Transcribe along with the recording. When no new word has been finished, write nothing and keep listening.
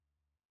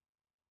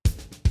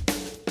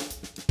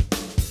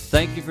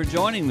Thank you for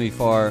joining me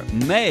for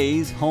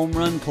May's Home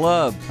Run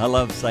Club. I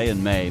love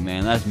saying May,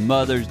 man. That's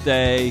Mother's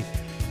Day.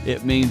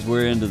 It means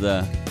we're into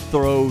the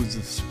throes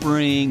of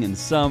spring and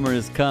summer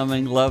is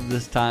coming. Love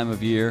this time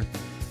of year.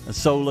 I'm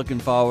so looking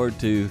forward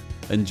to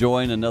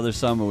enjoying another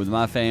summer with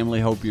my family.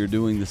 Hope you're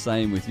doing the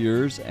same with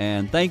yours.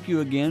 And thank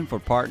you again for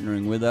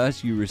partnering with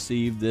us. You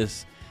received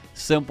this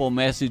simple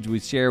message we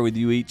share with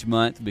you each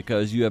month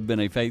because you have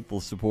been a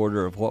faithful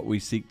supporter of what we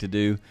seek to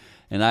do,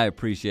 and I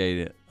appreciate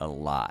it a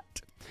lot.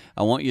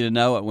 I want you to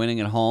know at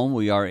Winning at Home,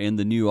 we are in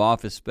the new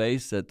office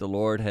space that the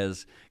Lord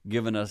has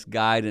given us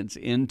guidance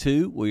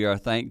into. We are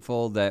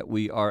thankful that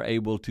we are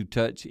able to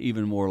touch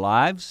even more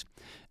lives.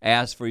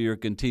 Ask for your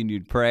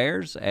continued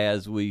prayers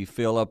as we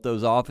fill up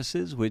those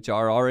offices, which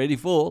are already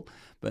full.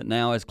 But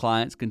now as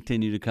clients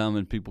continue to come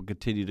and people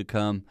continue to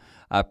come,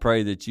 I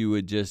pray that you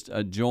would just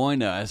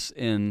join us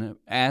in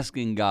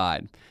asking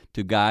God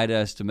to guide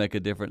us to make a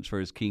difference for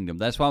His kingdom.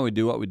 That's why we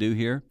do what we do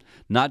here,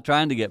 not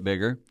trying to get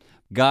bigger.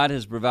 God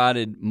has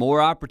provided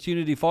more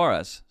opportunity for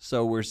us,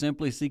 so we're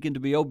simply seeking to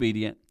be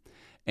obedient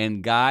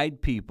and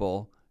guide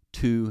people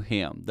to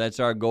Him. That's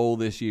our goal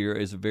this year,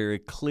 is a very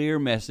clear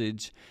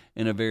message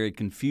in a very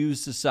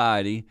confused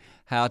society,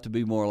 how to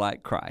be more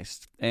like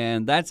Christ.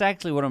 And that's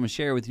actually what I'm going to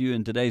share with you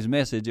in today's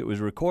message. It was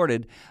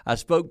recorded. I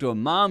spoke to a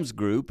mom's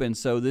group, and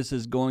so this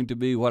is going to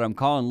be what I'm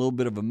calling a little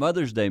bit of a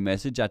Mother's Day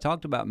message. I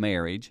talked about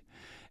marriage.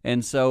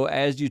 And so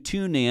as you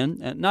tune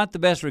in, not the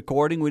best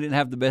recording, we didn't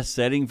have the best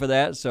setting for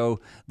that,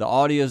 so the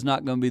audio is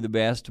not going to be the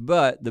best,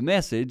 but the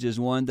message is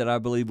one that I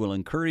believe will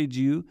encourage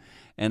you,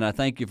 and I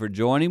thank you for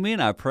joining me,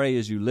 and I pray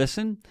as you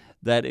listen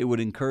that it would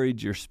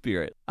encourage your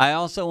spirit. I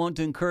also want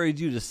to encourage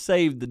you to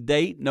save the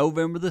date,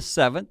 November the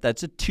 7th.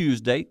 That's a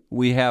Tuesday.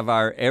 We have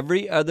our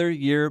every other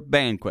year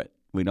banquet.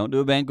 We don't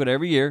do a banquet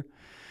every year.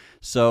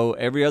 So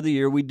every other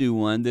year we do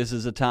one. This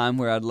is a time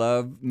where I'd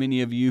love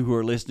many of you who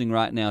are listening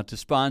right now to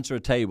sponsor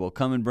a table.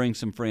 Come and bring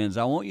some friends.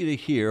 I want you to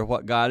hear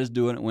what God is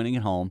doing at Winning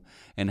at Home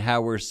and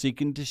how we're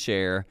seeking to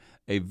share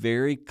a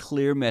very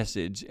clear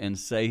message and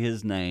say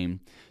His name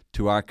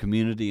to our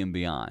community and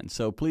beyond.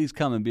 So please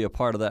come and be a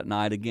part of that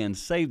night. Again,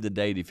 save the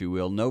date, if you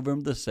will,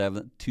 November the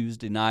 7th,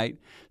 Tuesday night,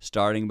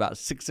 starting about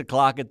 6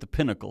 o'clock at the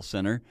Pinnacle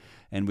Center,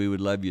 and we would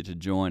love you to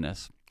join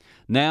us.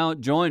 Now,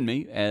 join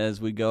me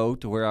as we go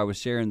to where I was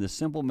sharing this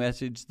simple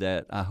message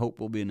that I hope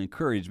will be an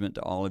encouragement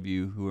to all of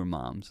you who are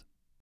moms.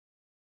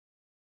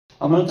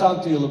 I'm going to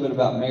talk to you a little bit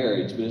about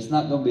marriage, but it's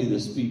not going to be the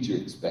speech you're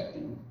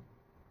expecting.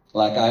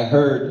 Like I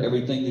heard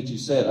everything that you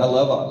said. I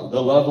love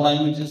the love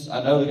languages.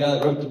 I know the guy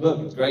that wrote the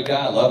book. He's a great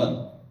guy. I love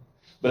him.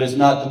 But it's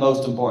not the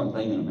most important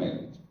thing in a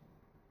marriage.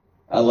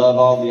 I love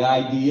all the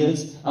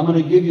ideas. I'm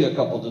going to give you a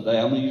couple today.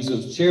 I'm going to use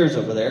those chairs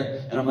over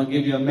there, and I'm going to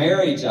give you a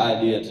marriage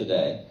idea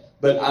today.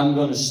 But I'm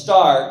going to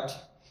start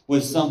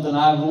with something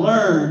I've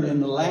learned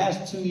in the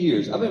last 2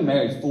 years. I've been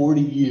married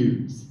 40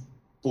 years.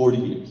 40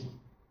 years.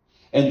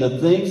 And the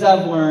things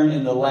I've learned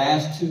in the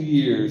last 2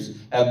 years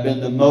have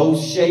been the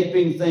most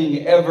shaping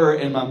thing ever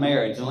in my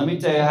marriage. And let me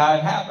tell you how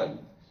it happened.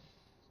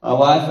 My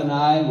wife and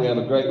I, we have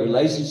a great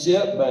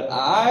relationship, but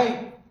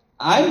I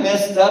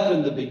messed up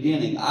in the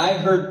beginning. I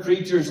heard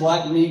preachers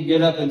like me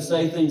get up and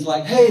say things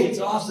like, hey, it's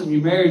awesome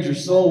you married your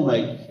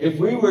soulmate. If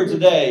we were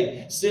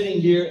today sitting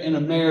here in a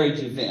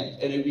marriage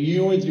event, and if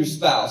you with your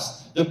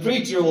spouse, the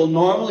preacher will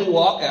normally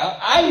walk out.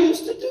 I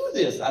used to do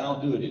this. I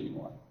don't do it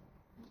anymore.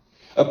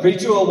 A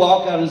preacher will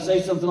walk out and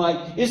say something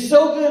like, it's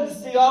so good to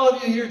see all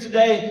of you here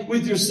today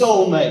with your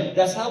soulmate.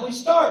 That's how we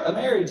start a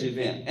marriage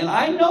event. And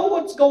I know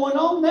what's going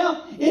on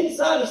now.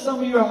 Inside of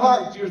some of your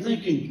hearts, you're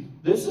thinking,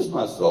 this is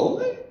my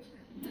soulmate?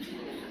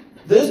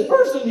 This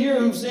person here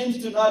who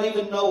seems to not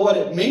even know what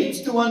it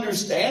means to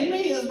understand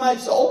me is my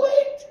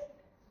soulmate?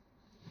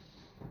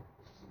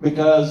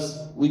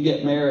 Because we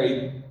get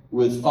married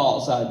with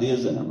false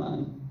ideas in our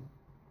mind.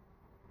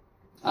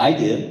 I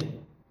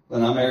did.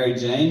 When I married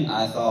Jane,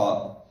 I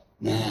thought,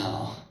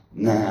 now,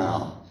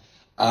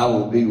 I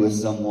will be with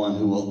someone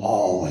who will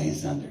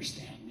always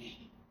understand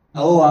me.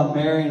 Oh, I'm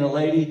marrying a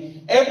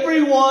lady.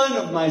 Every one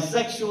of my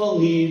sexual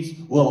needs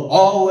will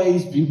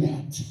always be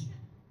met.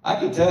 I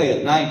can tell you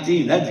at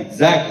 19, that's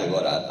exactly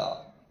what I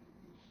thought.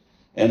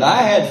 And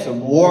I had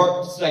some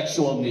warped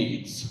sexual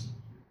needs.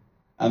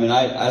 I mean,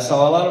 I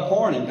saw a lot of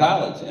porn in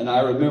college, and I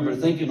remember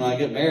thinking when I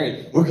get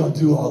married, we're going to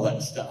do all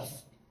that stuff.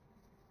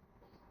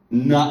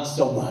 Not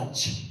so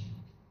much.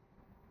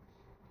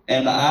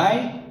 And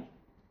I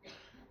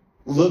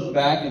look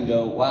back and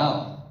go,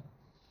 wow,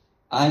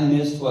 I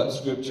missed what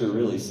Scripture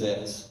really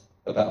says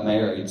about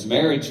marriage.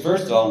 Marriage,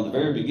 first of all, in the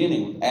very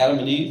beginning, with Adam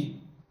and Eve,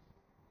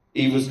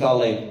 Eve was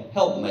called a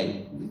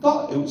helpmate.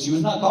 She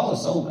was not called a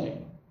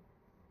soulmate.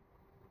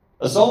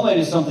 A soulmate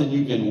is something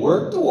you can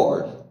work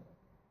toward,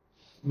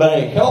 but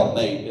a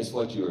helpmate is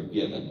what you are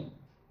given.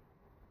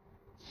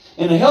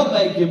 And a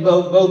helpmate can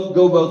both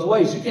go both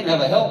ways. You can have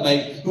a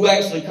helpmate who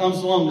actually comes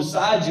along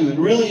beside you and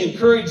really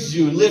encourages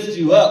you and lifts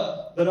you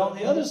up. But on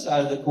the other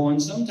side of the coin,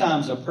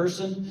 sometimes a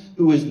person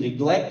who is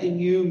neglecting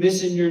you,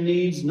 missing your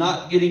needs,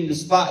 not getting the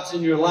spots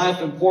in your life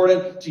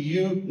important to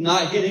you,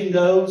 not hitting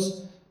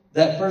those,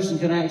 that person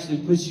can actually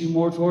push you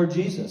more toward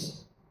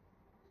Jesus.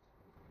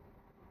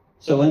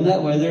 So in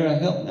that way, they're a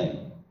helpmate.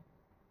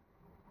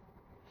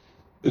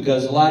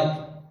 Because like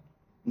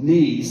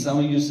me, some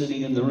of you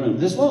sitting in the room,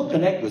 this won't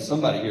connect with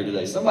somebody here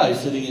today. Somebody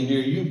sitting in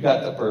here, you've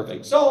got the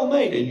perfect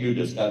soulmate, and you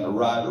just kind of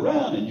ride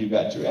around, and you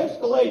got your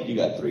Escalade, you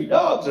got 3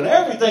 dogs, and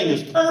everything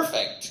is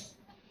perfect.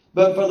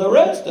 But for the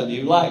rest of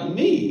you, like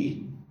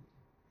me,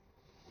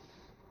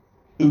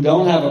 who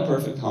don't have a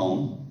perfect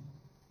home,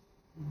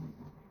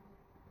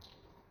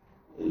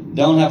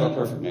 don't have a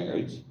perfect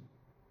marriage,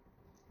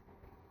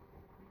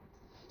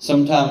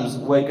 sometimes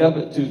wake up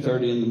at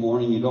 2:30 in the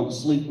morning, you don't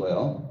sleep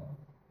well,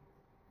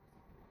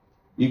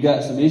 you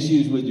got some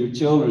issues with your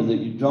children that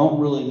you don't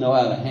really know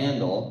how to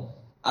handle,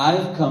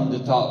 I've come to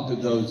talk to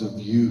those of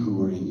you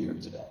who are in here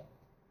today.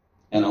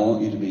 And I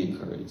want you to be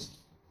encouraged.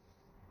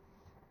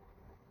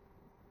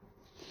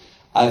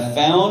 I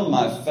found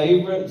my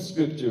favorite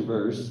scripture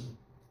verse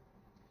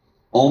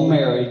on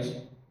marriage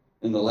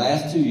in the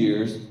last 2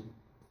 years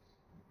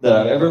that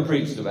I've ever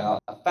preached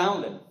about. I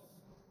found it.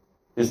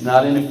 It's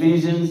not in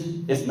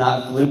Ephesians. It's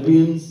not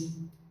Philippians.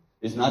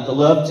 It's not the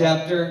love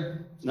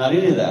chapter. It's not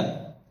any of that.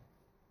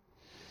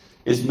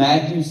 It's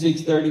Matthew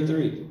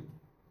 6:33.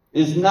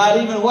 It's not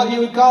even what you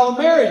would call a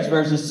marriage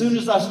verse. As soon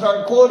as I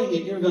start quoting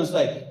it, you're going to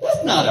say,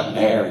 that's not a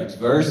marriage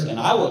verse. And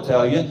I will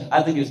tell you,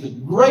 I think it's the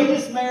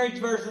greatest marriage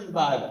verse in the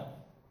Bible.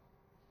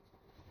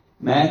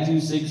 Matthew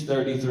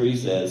 6:33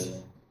 says,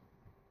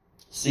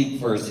 seek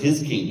first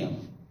his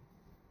kingdom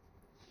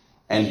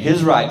and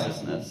his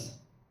righteousness,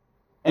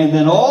 and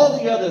then all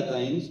the other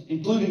things,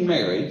 including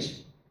marriage,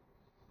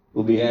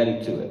 will be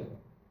added to it.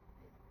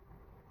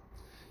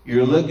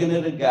 You're looking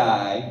at a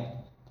guy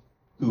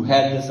who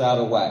had this out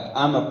of whack.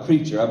 I'm a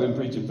preacher. I've been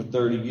preaching for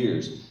 30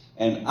 years.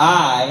 And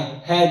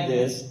I had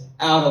this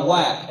out of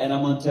whack. And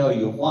I'm going to tell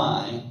you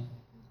why.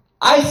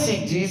 I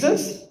see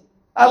Jesus.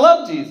 I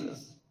love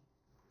Jesus.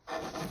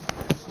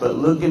 But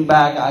looking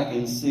back, I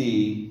can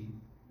see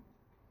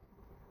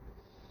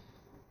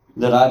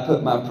that I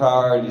put my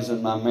priorities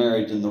in my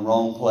marriage in the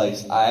wrong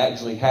place. I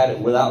actually had it,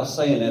 without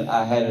saying it,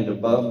 I had it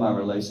above my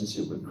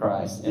relationship with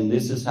Christ. And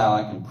this is how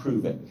I can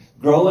prove it.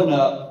 Growing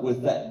up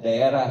with that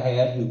dad I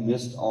had who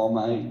missed all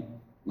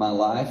my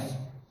life,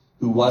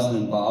 who wasn't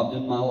involved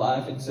in my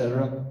life,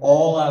 etc.,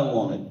 all I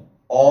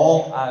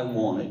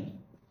wanted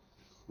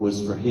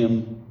was for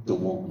him to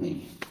want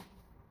me.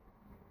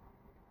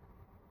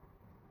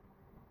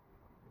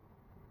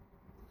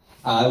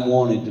 I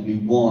wanted to be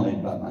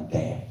wanted by my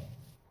dad.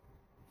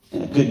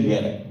 And I couldn't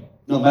get it,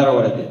 no matter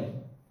what I did.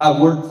 I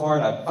worked for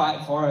it. I'd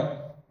fight for it.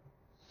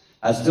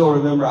 I still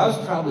remember I was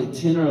probably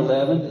 10 or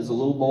 11 as a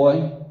little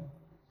boy.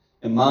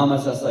 And Mom,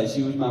 as I say,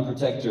 she was my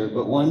protector.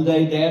 But one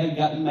day, Dad had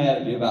gotten mad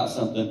at me about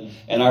something.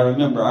 And I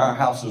remember our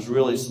house was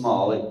really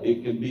small.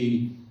 It could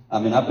be,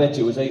 I bet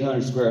you it was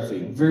 800 square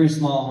feet. A very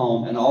small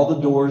home. And all the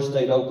doors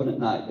stayed open at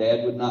night.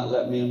 Dad would not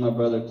let me and my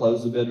brother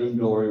close the bedroom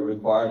door. He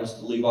required us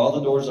to leave all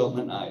the doors open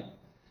at night.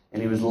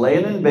 And he was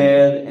laying in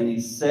bed, and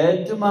he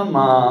said to my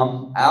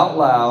mom out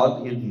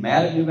loud, he was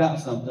mad at me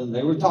about something.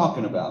 They were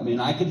talking about me,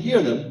 and I could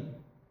hear them.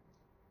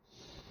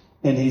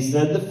 And he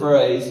said the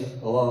phrase,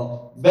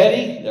 well,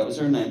 Betty, that was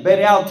her name.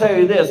 Betty, I'll tell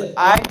you this.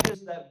 I wish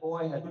that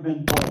boy had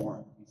been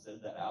born. He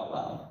said that out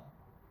loud.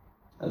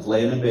 I was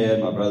laying in bed.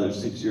 My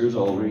brother's 6 years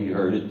older. He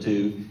heard it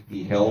too.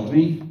 He held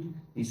me.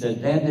 He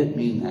said, Dad didn't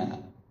mean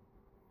that.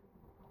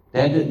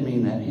 Dad didn't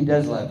mean that. He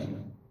does love you.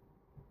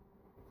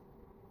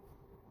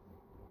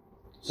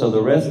 So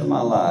the rest of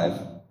my life,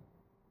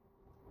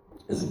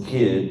 as a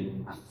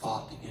kid, I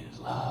fought to get his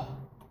love.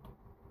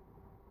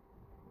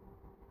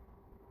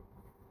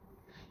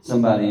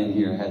 Somebody in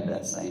here had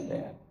that same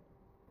dad.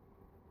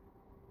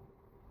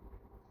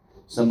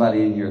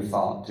 Somebody in here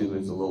fought too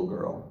as a little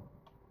girl.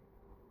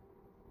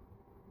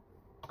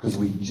 Because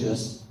we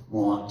just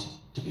want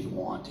to be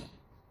wanted.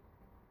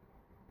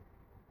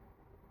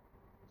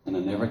 And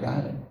I never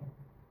got it.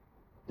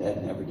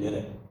 Dad never did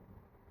it.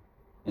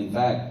 In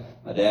fact,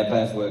 my dad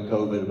passed away of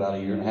COVID about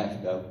 1.5 years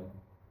ago.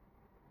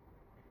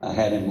 I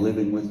had him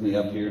living with me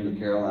up here in the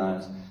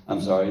Carolinas.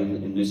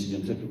 In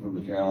Michigan. Took him from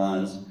the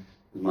Carolinas.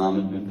 His mom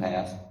had been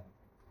passed.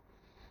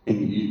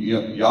 And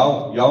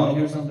y'all want to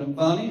hear something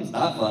funny? It's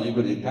not funny,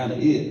 but it kind of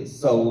is.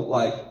 So,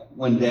 like,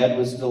 when Dad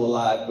was still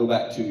alive, go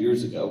back 2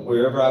 years ago,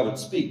 wherever I would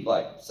speak,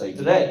 like, say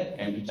today,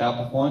 came to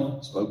Chapel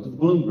Point, spoke to the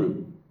Bloom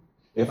Group.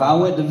 If I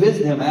went to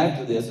visit him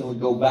after this and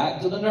would go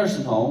back to the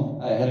nursing home,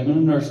 I had him in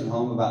a nursing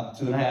home about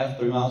 2.5,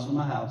 3 miles from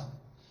my house.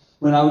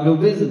 When I would go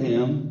visit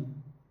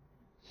him,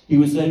 he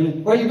would say to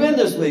me, where you been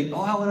this week?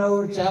 Oh, I went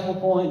over to Chapel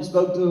Point and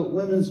spoke to a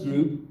women's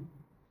group.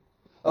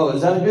 Oh,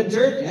 is that a good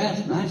church? Yeah,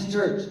 it's a nice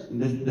church.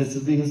 And this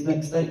would be his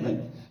next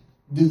statement.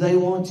 Do they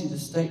want you to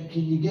stay?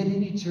 Can you get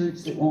any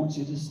church that wants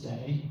you to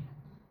stay?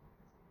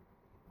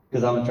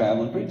 Because I'm a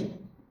traveling preacher.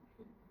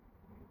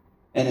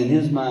 And in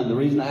his mind, the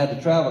reason I had to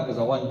travel because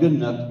I wasn't good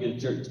enough to get a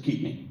church to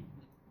keep me.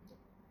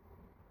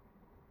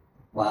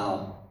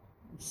 Wow.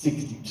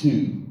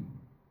 62.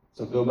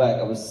 So go back,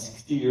 I was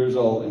 60 years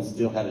old and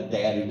still had a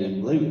dad who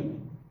didn't believe in me.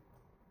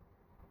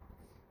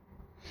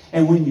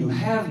 And when you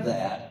have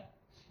that,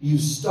 you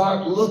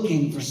start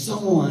looking for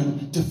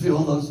someone to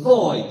fill those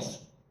voids.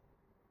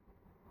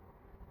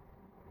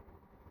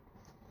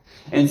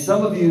 And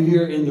some of you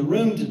here in the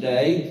room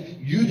today,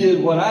 you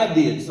did what I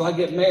did. So I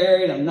get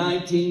married, I'm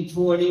 19,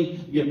 20.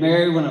 I get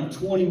married when I'm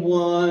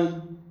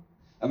 21.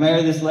 I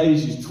married this lady,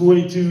 she's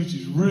 22,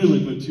 she's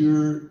really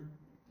mature.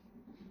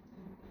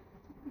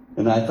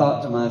 And I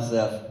thought to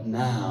myself,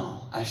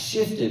 now, I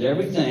shifted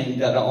everything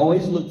that I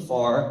always looked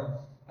for.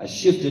 I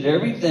shifted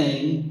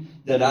everything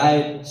that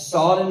I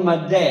sought in my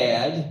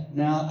dad.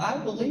 Now, I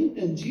believed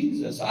in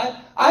Jesus.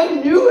 I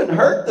knew and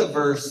heard the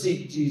verse,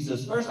 seek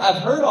Jesus first.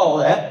 I've heard all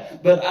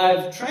that, but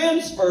I've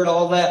transferred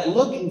all that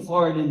looking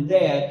for it in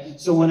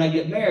dad. So when I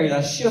get married,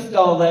 I shift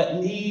all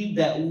that need,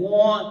 that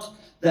want,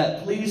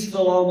 that please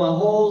fill all my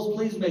holes.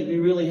 Please make me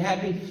really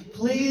happy.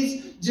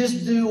 Please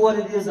just do what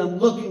it is I'm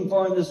looking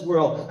for in this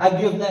world. I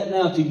give that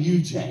now to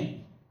you,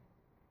 Jane.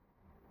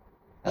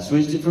 I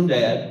switched it from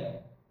dad.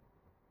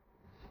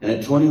 And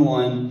at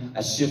 21,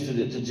 I shifted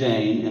it to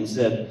Jane and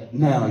said,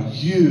 now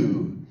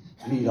you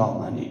meet all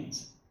my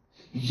needs.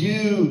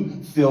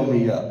 You fill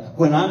me up.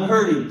 When I'm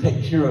hurting,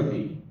 take care of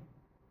me.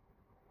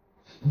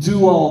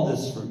 Do all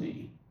this for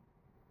me.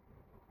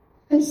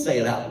 And say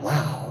it out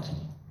loud.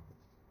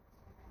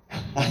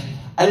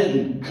 I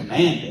didn't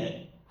command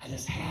it. I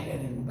just had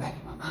it in the back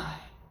of my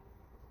mind.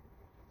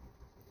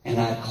 And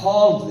I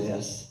called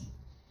this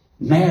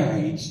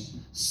marriage,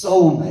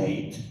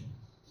 soulmate,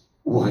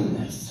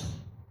 oneness.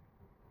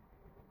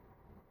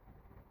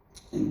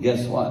 And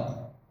guess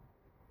what?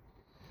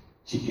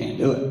 She can't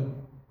do it.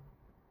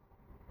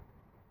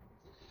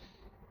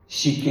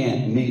 She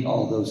can't meet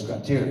all those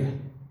criteria.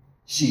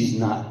 She's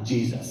not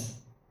Jesus.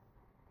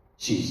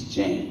 She's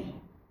Jane.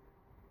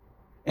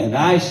 And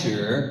I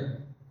sure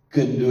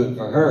couldn't do it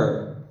for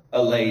her.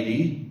 A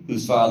lady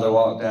whose father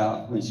walked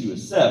out when she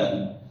was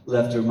 7,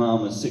 left her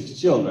mom with 6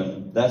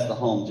 children. That's the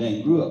home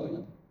Jane grew up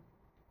in.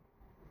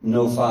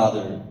 No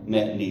father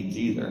met needs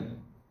either.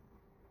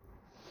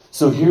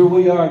 So here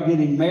we are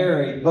getting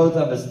married, both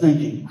of us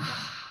thinking,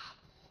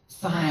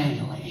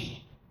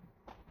 finally.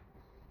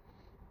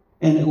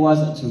 And it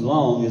wasn't too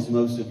long, as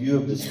most of you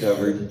have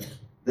discovered,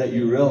 that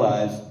you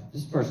realize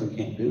this person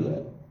can't do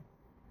it.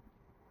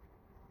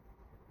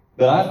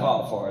 But I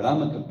fought for it.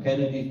 I'm a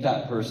competitive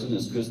type person,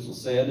 as Crystal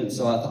said, and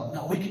so I thought,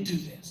 no, we can do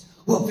this.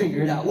 We'll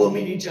figure it out. We'll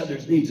meet each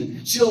other's needs,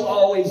 and she'll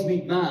always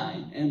meet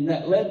mine. And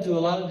that led to a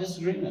lot of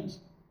disagreements.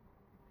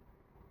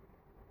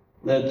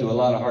 Led to a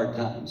lot of hard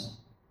times.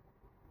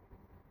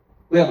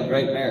 We have a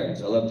great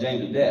marriage. I love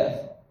Jane to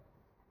death.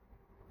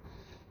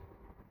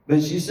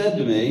 But she said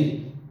to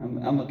me,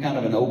 I'm a kind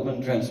of an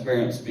open,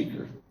 transparent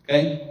speaker,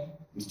 okay?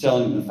 I'm just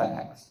telling you the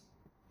facts.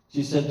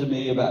 She said to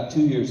me about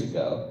 2 years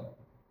ago,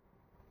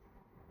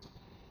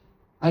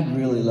 I'd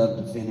really love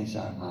to finish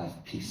our life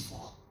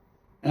peaceful.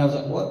 And I was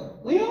like,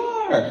 what? We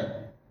are.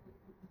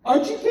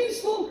 Aren't you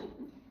peaceful?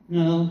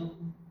 No.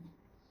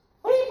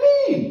 What do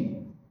you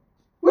mean?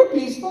 We're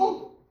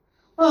peaceful.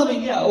 Well, I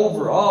mean, yeah,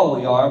 overall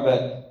we are,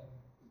 but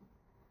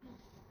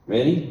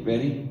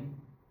Ready?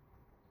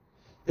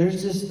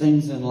 There's just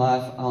things in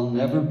life I'll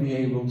never be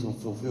able to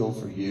fulfill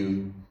for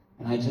you,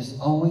 and I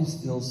just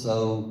always feel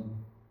so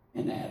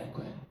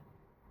inadequate.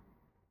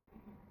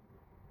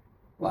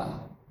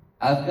 Wow.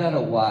 I've got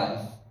a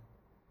wife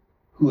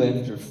who,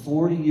 after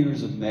 40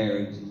 years of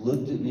marriage,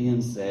 looked at me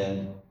and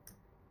said,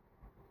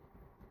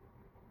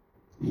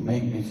 you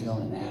make me feel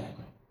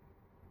inadequate.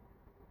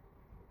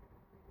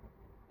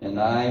 And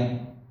I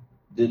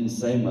didn't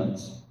say much.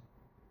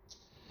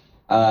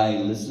 I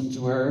listened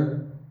to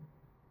her,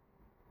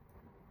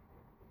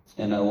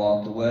 and I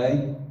walked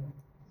away,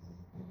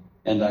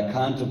 and I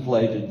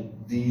contemplated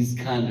these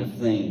kind of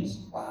things.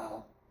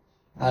 Wow,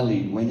 I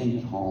lead winning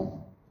at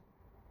home.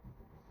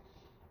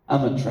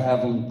 I'm a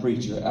traveling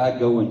preacher. I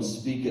go and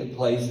speak at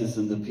places,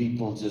 and the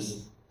people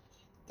just,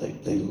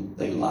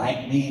 they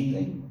like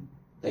me.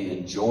 They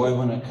enjoy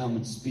when I come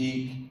and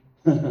speak.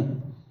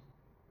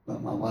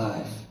 But my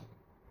wife,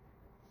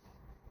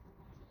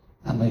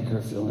 I make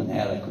her feel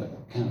inadequate.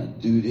 What kind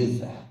of dude is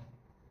that?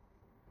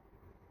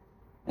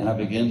 And I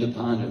begin to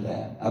ponder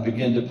that. I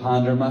begin to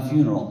ponder my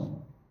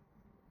funeral.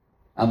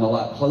 I'm a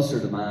lot closer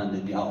to mine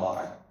than y'all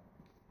are.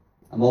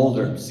 I'm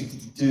older, I'm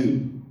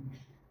 62.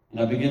 And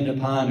I begin to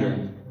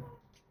ponder,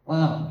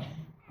 wow,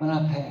 when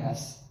I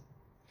pass.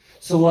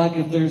 So like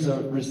if there's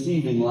a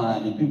receiving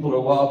line and people are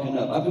walking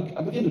up,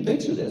 I begin to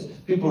picture this.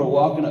 People are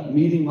walking up,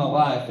 meeting my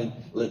wife, and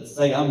let's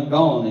say I'm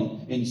gone,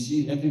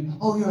 and people,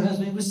 oh, your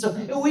husband was so,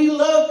 and we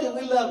loved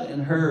it.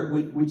 And her,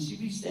 would she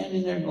be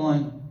standing there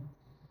going,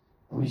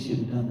 I wish you'd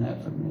have done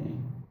that for me.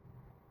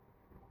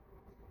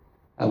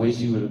 I wish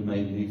you would have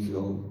made me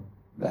feel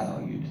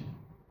valued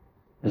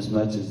as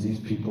much as these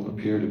people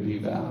appear to be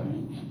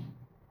valuing him.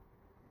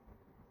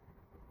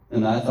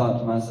 And I thought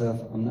to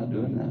myself, I'm not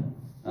doing that.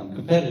 I'm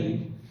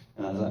competitive.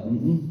 And I was like,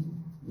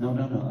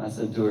 no. I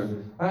said to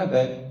her, all right,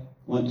 babe.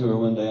 Went to her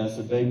one day. I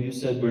said, babe, you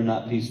said we're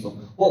not peaceful.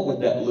 What would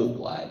that look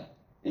like?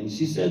 And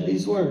she said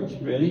these words.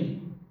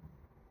 Ready?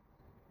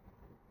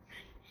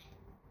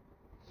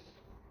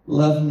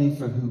 Love me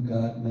for who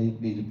God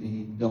made me to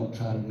be. Don't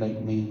try to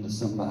make me into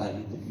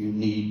somebody that you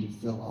need to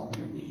fill all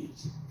your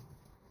needs.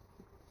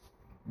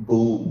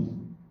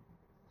 Boom.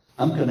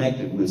 I'm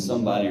connected with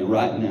somebody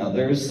right now.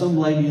 There is some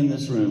lady in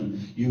this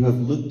room. You have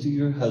looked to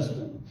your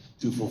husband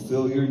to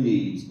fulfill your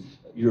needs,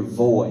 your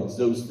voids,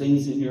 those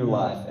things in your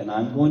life. And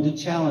I'm going to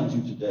challenge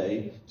you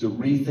today to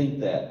rethink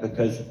that,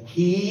 because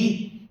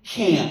he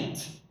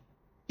can't.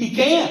 He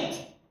can't.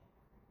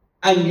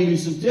 I can give you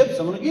some tips.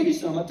 I'm going to give you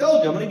some. I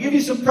told you. I'm going to give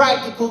you some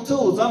practical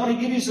tools. I'm going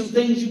to give you some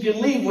things you can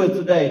leave with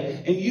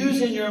today and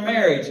use in your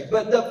marriage.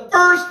 But the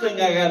first thing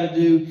I got to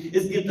do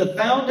is get the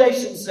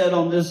foundation set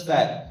on this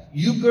fact.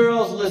 You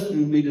girls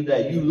listening to me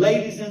today, you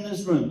ladies in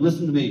this room,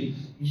 listen to me.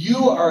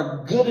 You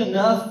are good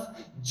enough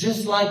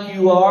just like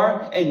you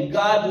are, and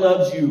God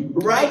loves you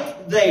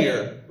right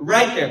there.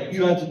 Right there. You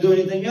don't have to do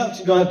anything else.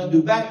 You don't have to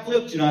do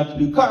backflips. You don't have to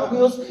do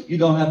cartwheels. You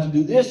don't have to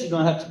do this. You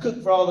don't have to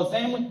cook for all the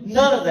family.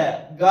 None of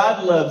that.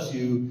 God loves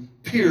you,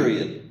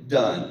 period.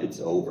 Done. It's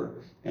over.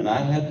 And I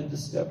had to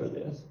discover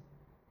this.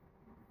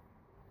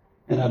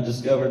 And I've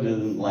discovered it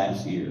in the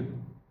last year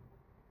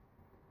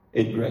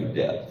in great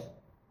depth.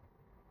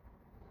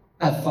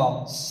 I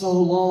fought so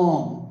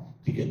long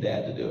to get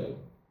Dad to do it.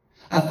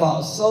 I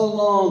fought so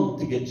long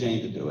to get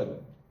Jane to do it.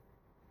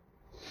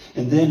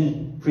 And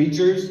then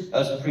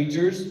us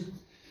preachers,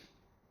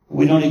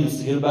 we don't even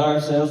see it about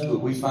ourselves, but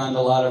we find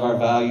a lot of our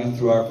value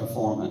through our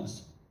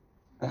performance.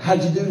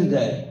 How'd you do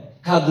today?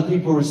 How'd the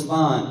people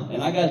respond?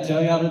 And I got to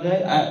tell y'all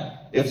today,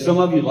 if some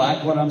of you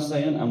like what I'm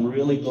saying, I'm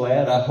really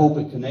glad. I hope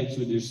it connects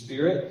with your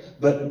spirit.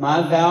 But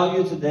my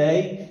value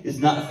today is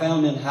not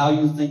found in how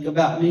you think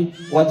about me,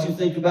 what you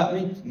think about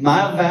me.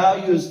 My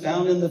value is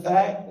found in the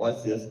fact,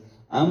 watch this,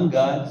 I'm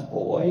God's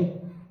boy,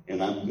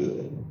 and I'm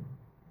good.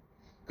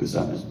 Because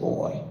I'm his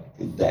boy,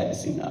 and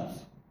that's enough.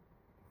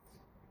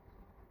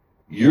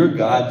 You're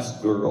God's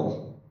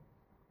girl.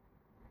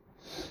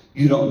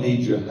 You don't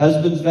need your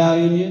husband's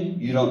valuing you.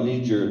 You don't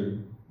need your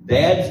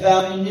dad's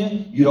valuing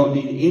you. You don't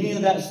need any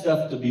of that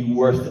stuff to be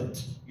worth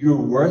it. You're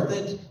worth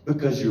it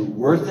because you're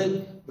worth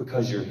it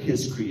because you're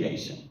his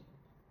creation.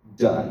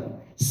 Done.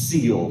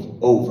 Sealed.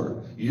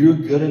 Over. You're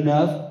good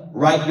enough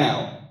right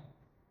now.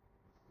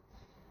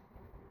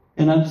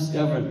 And I'm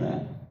discovering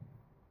that.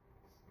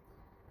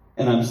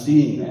 And I'm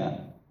seeing that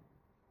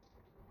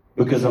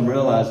because I'm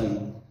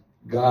realizing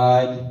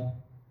God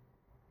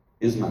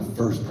is my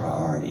first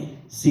priority.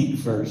 Seek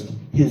first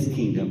his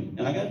kingdom.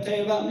 And I got to tell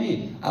you about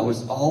me. I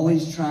was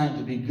always trying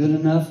to be good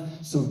enough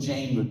so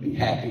Jane would be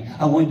happy.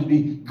 I wanted to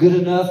be good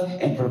enough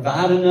and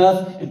provide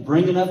enough and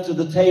bring enough to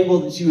the table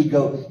that she would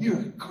go, you're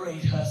a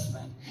great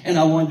husband. And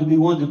I wanted to be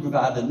one to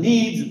provide the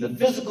needs and the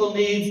physical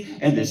needs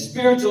and the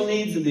spiritual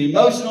needs and the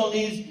emotional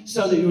needs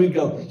so that you would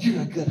go,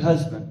 you're a good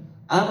husband.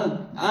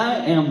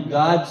 I am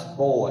God's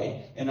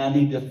boy, and I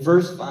need to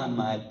first find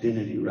my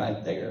identity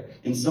right there.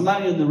 And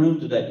somebody in the room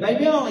today,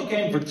 maybe I only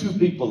came for 2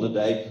 people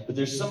today, but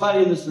there's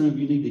somebody in this room,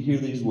 you need to hear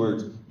these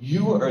words.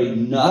 You are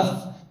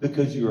enough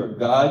because you are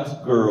God's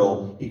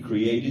girl. He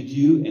created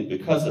you, and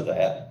because of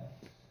that,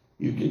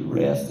 you can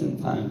rest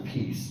and find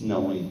peace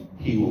knowing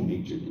he will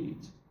meet your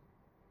needs.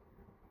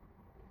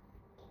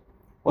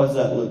 What does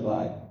that look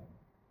like?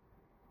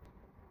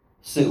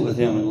 Sit with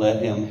him and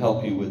let him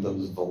help you with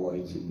those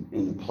voids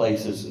in the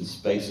places and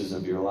spaces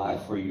of your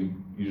life where you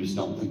just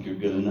don't think you're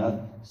good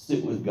enough.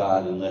 Sit with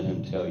God and let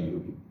him tell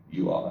you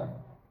you are.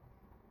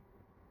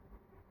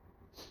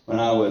 When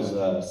I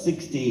was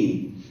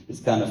 16, it's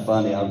kind of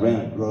funny. I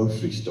ran a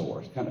grocery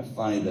store. It's kind of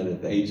funny that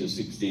at the age of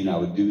 16 I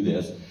would do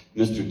this.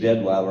 Mr.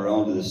 Deadweiler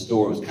owned the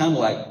store. It was kind of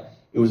like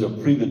it was a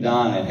prima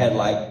donna. It had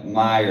like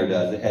Meyer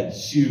does. It had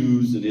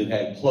shoes and it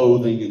had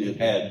clothing and it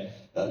had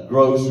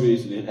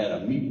groceries, and it had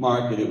a meat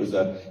market. It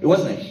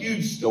wasn't a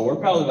huge store,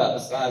 probably about the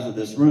size of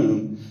this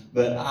room,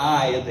 but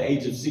at the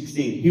age of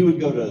 16, he would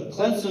go to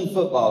Clemson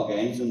football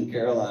games in the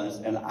Carolinas,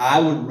 and I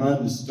would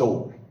run the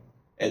store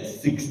at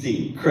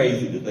 16.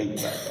 Crazy to think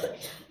about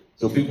that.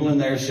 So people in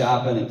there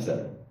shopping,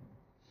 etc.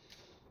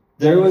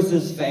 There was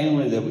this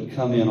family that would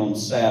come in on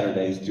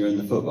Saturdays during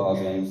the football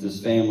games.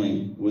 This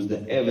family was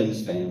the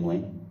Evans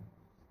family.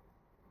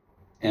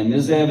 And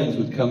Ms. Evans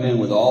would come in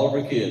with all of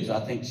her kids.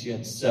 I think she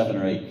had 7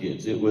 or 8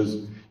 kids. It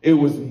was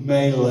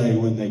melee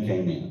when they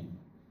came in.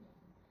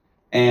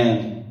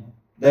 And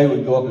they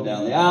would go up and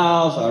down the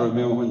aisles. I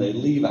remember when they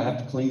leave, I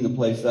have to clean the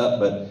place up.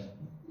 But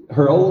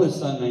her oldest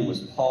son's name was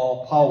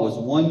Paul. Paul was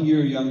 1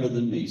 year younger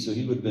than me, so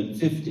he would have been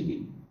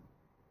 15.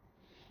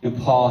 And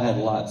Paul had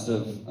lots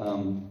of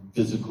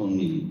physical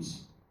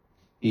needs.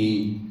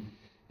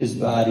 His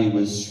body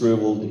was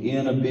shriveled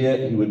in a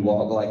bit. He would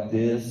walk like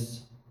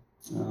this.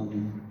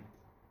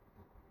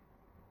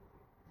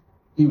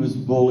 He was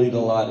bullied a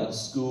lot at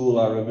school.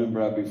 I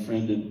remember I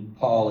befriended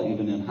Paul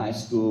even in high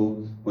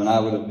school when I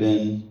would have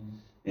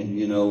been,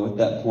 at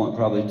that point,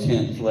 probably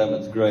 10th,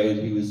 11th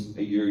grade. He was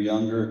a year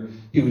younger.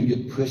 He would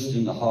get pushed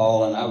in the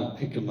hall, and I would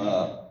pick him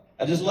up.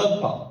 I just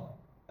loved Paul.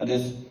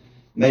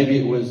 Maybe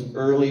it was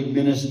early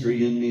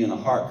ministry in me and a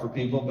heart for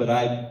people, but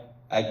I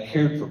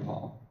cared for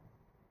Paul.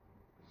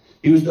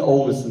 He was the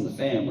oldest in the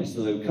family,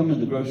 so they would come to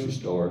the grocery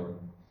store,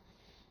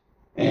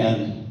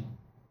 and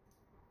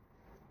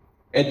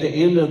at the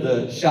end of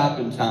the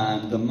shopping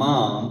time, the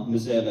mom,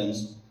 Miss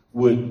Evans,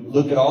 would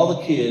look at all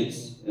the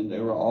kids, and they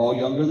were all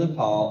younger than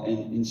Paul,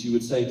 and she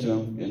would say to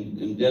him,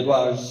 in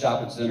Deadweiler's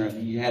shopping center,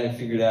 he had it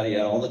figured out. He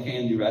had all the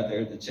candy right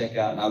there at the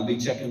checkout, and I would be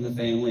checking the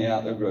family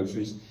out, their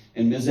groceries.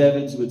 And Miss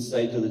Evans would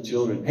say to the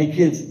children, "Hey,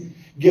 kids,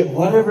 get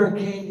whatever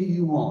candy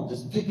you want.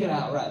 Just pick it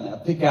out right now.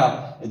 Pick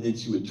out." And then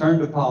she would turn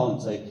to Paul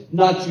and say,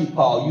 "Not you,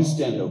 Paul. You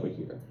stand over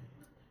here."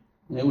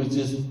 And it was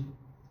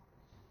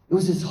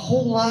his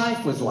whole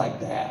life was like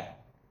that.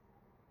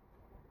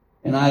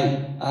 And I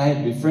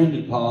had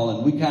befriended Paul,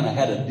 and we kind of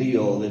had a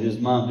deal that his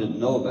mom didn't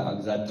know about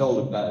because I told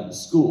him about it in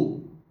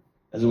school.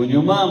 I said, when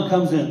your mom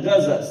comes in and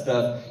does that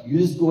stuff, you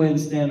just go ahead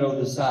and stand over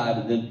the side,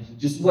 and then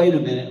just wait a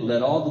minute and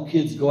let all the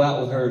kids go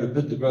out with her to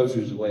put the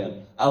groceries away,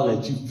 and I'll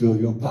let you fill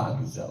your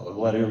pockets up with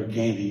whatever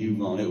candy you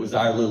want. It was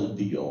our little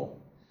deal.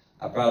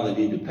 I probably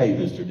need to pay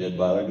Mr.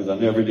 Deadweiler because I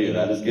never did.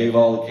 I just gave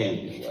all the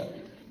candy away.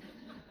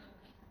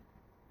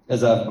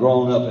 As I've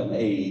grown up and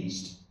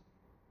aged,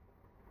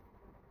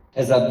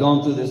 as I've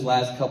gone through this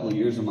last couple of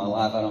years of my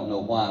life, I don't know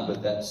why,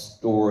 but that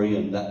story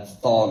and that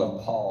thought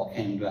of Paul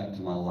came back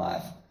to my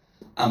life.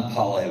 I'm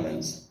Paul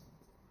Evans.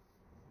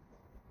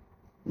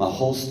 My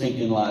whole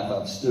stinking life,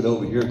 I've stood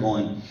over here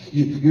going,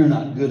 you're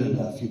not good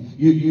enough.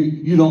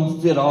 You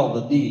don't fit all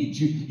the needs.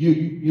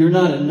 You're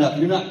not enough.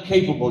 You're not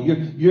capable.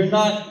 You're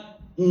not.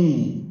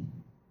 And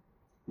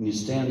you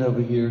stand over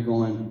here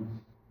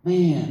going,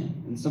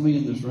 man, and some of you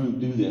in this room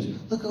do this.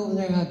 Look over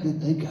there how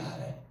good they got it.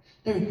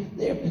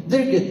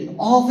 They're getting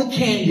all the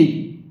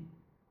candy.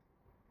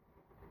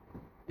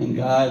 And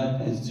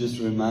God has just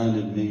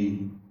reminded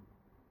me,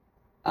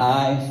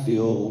 I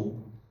feel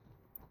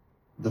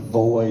the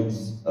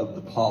voids of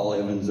the Paul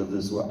Evans of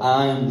this world.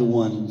 I am the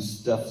one who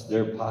stuffs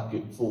their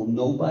pocket full.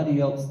 Nobody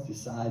else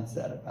decides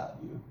that about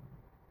you.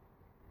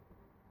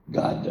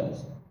 God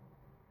does.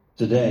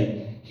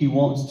 Today, he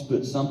wants to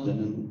put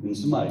something in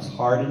somebody's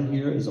heart in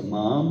here. As a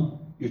mom,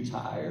 you're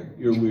tired,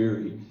 you're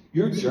weary,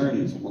 your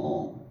journey is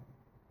long.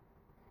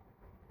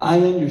 I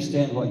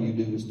understand what you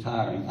do is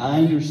tiring. I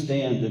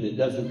understand that it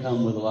doesn't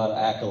come with a lot of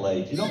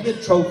accolades. You don't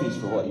get trophies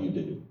for what you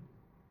do.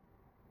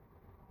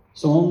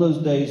 So on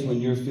those days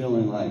when you're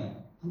feeling like,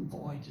 I'm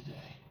void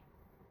today,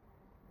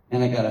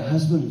 and I got a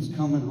husband who's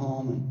coming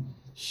home, and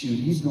shoot,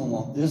 he's going to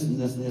want this and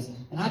this and this,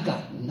 and I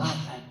got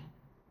nothing.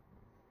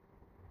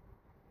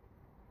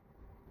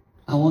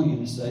 I want you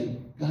to say,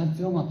 God,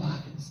 fill my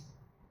pockets.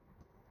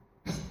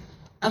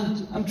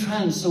 I'm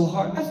trying so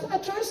hard. I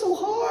try so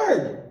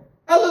hard.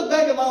 I look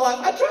back at my life.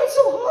 I tried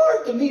so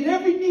hard to meet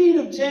every need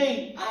of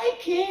Jane. I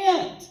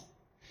can't.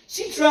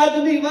 She tried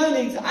to meet my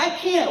needs. I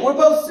can't. We're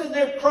both sitting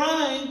there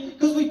crying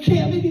because we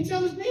can't meet each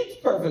other's needs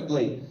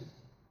perfectly.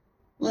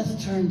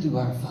 Let's turn to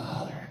our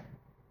Father.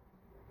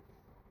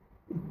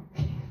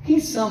 He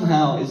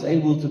somehow is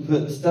able to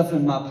put stuff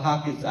in my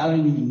pockets I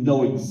don't even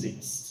know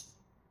exists.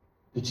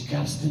 But you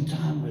got to spend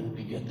time with him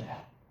to get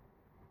that.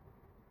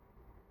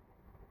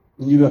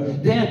 And you go,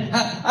 Dan,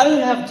 I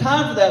don't have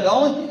time for that.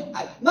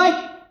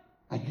 Mike,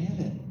 I get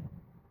it.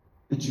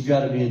 But you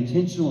got to be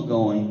intentional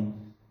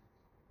going,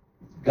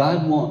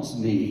 God wants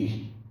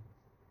me.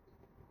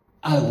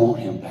 I want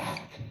him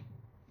back.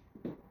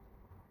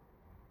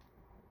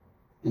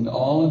 And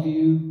all of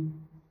you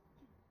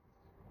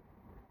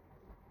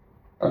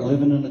are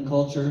living in a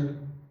culture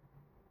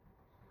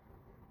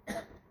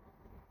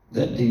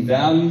that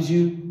devalues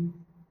you,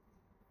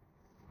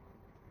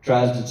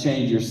 tries to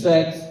change your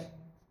sex,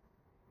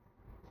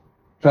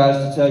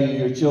 tries to tell you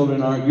your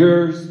children aren't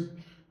yours.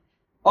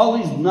 All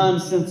these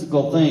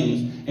nonsensical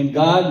things. And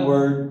God's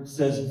word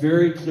says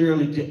very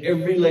clearly to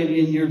every lady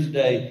in here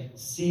today,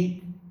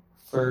 seek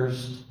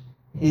first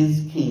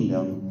his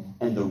kingdom,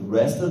 and the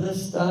rest of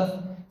this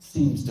stuff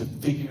seems to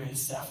figure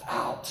itself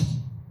out.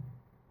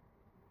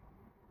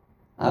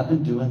 I've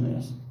been doing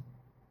this.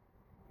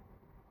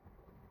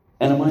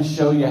 And I'm going to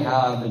show you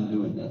how I've been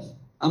doing this.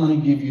 I'm going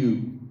to give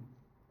you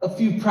a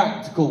few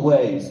practical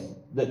ways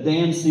that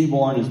Dan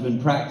Seaborn has been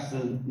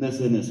practicing this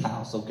in his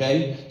house,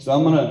 okay? So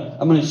I'm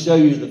gonna show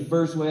you the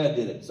first way I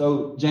did it.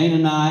 So Jane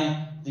and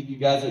I think you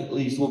guys at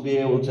least will be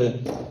able to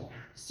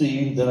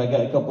see that I got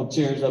a couple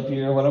chairs up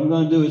here. What I'm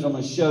going to do is I'm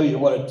going to show you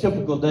what a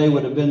typical day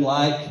would have been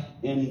like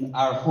in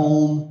our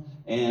home,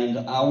 and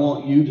I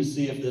want you to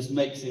see if this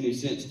makes any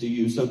sense to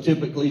you. So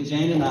typically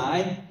Jane and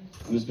I'm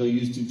just going to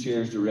use two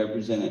chairs to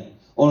represent it.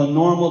 On a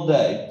normal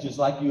day, just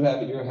like you have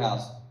at your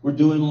house, we're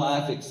doing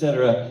life,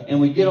 etc., and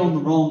we get on the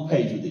wrong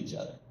page with each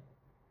other.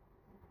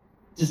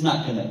 Just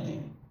not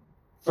connecting.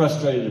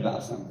 Frustrated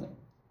about something.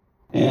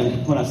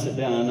 And when I sit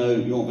down, I know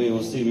you won't be able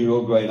to see me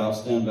real great. I'll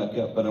stand back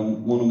up, but I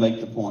want to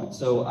make the point.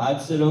 So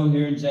I'd sit over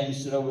here and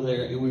James sit over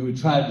there, and we would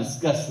try to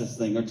discuss this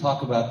thing or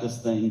talk about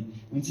this thing.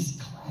 And we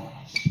just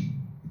clash.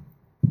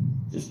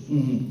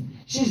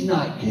 She's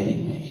not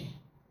getting me.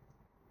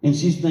 And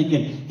she's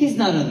thinking, he's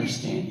not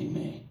understanding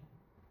me.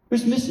 We're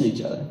just missing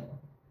each other.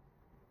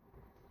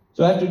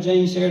 So after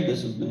Jane shared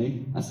this with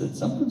me, I said,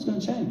 something's going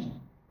to change.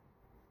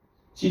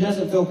 She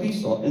doesn't feel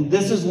peaceful. And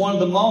this is one of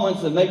the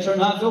moments that makes her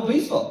not feel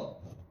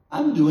peaceful.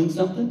 I'm doing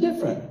something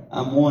different.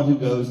 I'm one who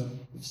goes,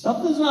 if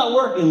something's not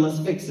working, let's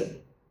fix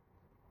it.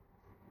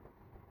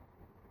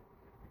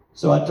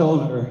 So I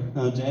told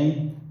her,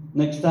 Jane,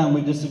 next time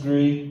we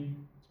disagree,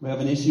 we have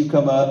an issue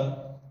come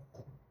up,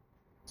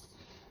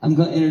 I'm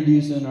going to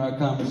introduce into our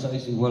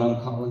conversation what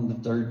I'm calling the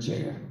third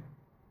chair.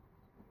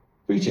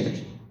 3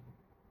 chairs.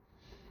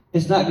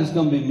 It's not just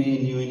going to be me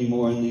and you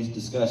anymore in these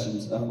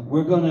discussions.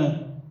 We're going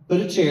to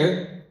put a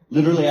chair.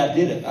 Literally, I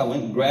did it. I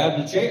went and grabbed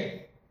a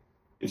chair.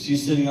 If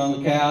she's sitting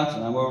on the couch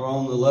and I'm over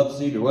on the love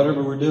seat or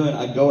whatever we're doing,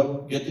 I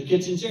go get the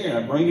kitchen chair and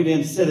I bring it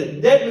in, sit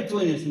it dead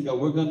between us and go,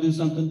 we're going to do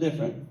something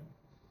different.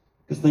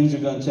 Because things are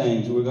going to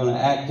change. We're going to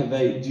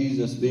activate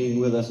Jesus being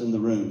with us in the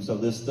room. So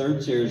this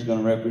third chair is going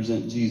to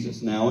represent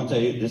Jesus. Now, I want to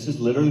tell you, this is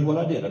literally what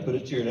I did. I put a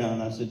chair down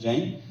and I said,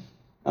 Jane,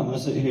 I'm going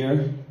to sit here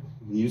and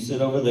you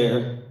sit over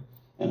there.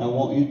 And I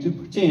want you to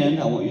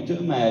pretend, I want you to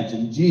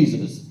imagine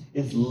Jesus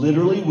is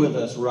literally with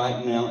us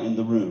right now in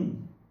the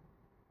room.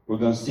 We're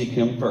going to seek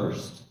him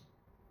first.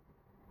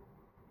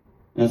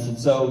 And I said,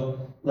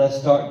 so let's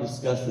start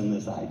discussing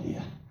this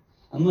idea.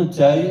 I'm going to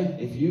tell you,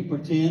 if you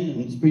pretend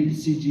and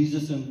see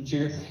Jesus in the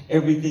chair,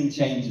 everything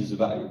changes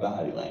about your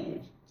body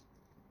language.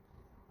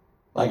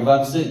 Like if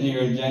I'm sitting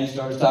here and Jane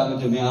starts talking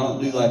to me, I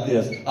don't do like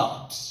this.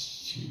 Oh,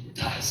 shoot,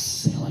 that's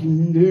silly.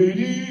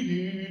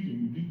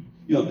 You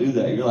don't do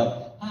that. You're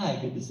like, hi,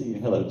 good to see you.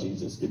 Hello,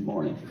 Jesus. Good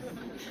morning.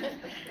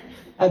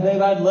 Hi,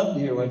 babe, I'd love to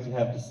hear what you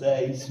have to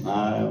say.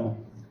 Smile.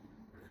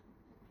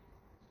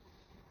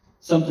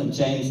 Something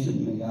changed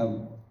in me.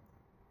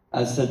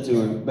 I said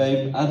to her,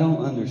 babe, I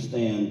don't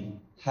understand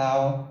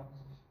how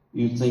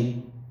you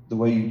think the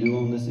way you do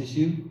on this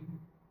issue.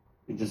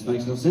 It just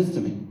makes no sense to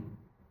me.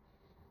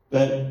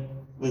 But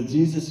with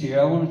Jesus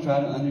here, I want to try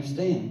to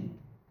understand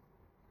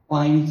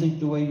why you think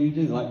the way you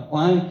do. Like,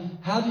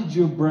 how did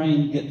your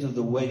brain get to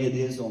the way it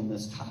is on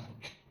this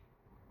topic?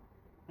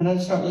 And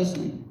I'd start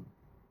listening.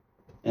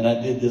 And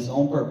I did this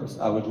on purpose.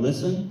 I would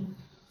listen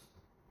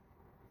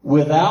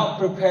without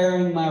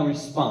preparing my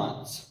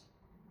response.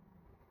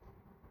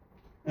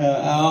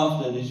 How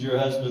often is your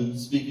husband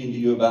speaking to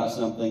you about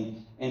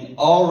something, and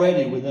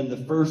already within the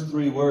first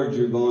 3 words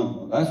you're going,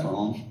 well, that's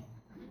wrong.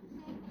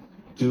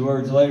 2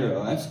 words later,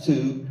 oh, that's 2.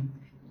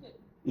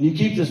 And you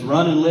keep this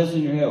running list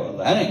in your head, well,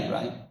 that ain't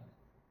right.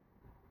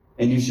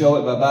 And you show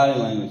it by body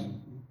language.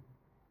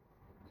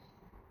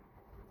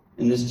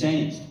 And this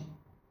changed.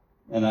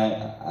 And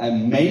I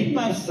made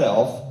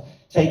myself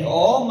take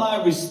all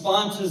my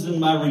responses and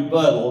my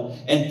rebuttal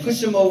and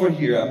push them over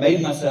here. I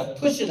made myself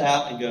push it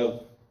out and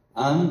go,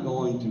 I'm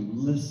going to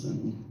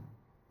listen.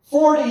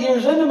 40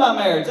 years into my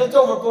marriage, that's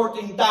over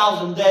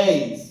 14,000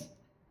 days.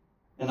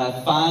 And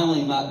I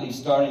finally might be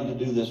starting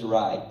to do this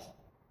right.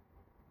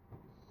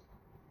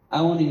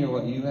 I want to hear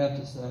what you have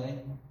to say,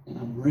 and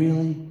I'm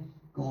really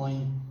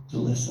going to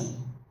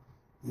listen.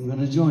 I'm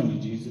going to join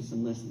you, Jesus,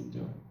 in listening to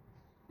her.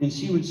 And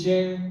she would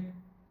share,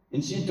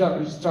 and she'd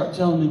start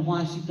telling me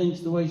why she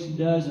thinks the way she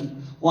does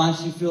and why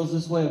she feels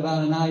this way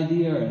about an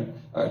idea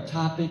or a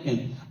topic.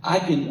 And I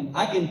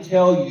can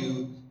tell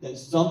you that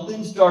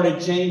something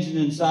started changing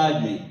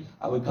inside me.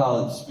 I would call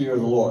it the Spirit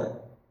of the Lord.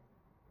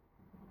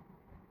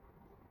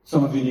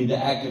 Some of you need to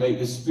activate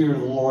the Spirit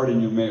of the Lord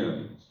in your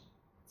marriage.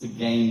 It's a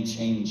game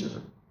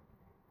changer.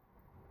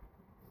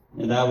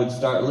 And I would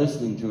start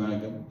listening to her, and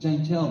I'd go,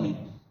 Jane, tell me.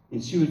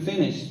 And she would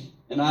finish.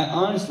 And I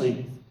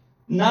honestly,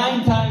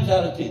 9 times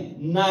out of 10,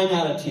 9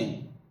 out of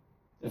 10.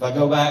 If I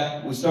go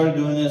back, we started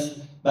doing this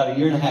about 1.5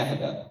 years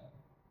ago.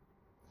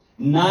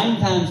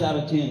 9 times out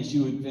of 10, she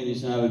would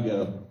finish, and I would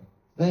go,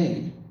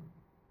 babe,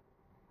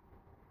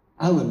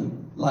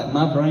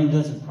 my brain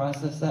doesn't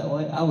process that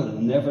way. I would have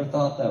never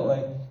thought that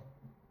way.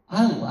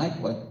 I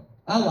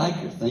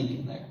like your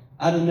thinking there.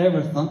 I'd have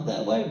never thought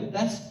that way, but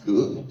that's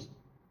good.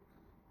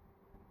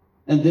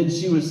 And then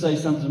she would say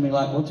something to me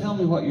like, well, tell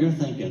me what you're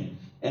thinking.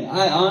 And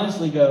I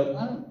honestly go,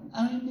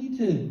 I don't need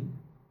to.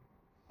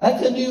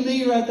 That's a new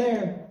me right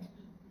there.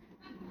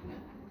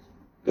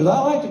 Because I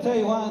like to tell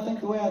you why I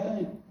think the way I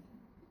think.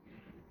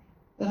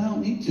 But I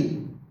don't need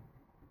to.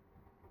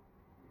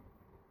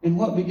 And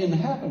what began to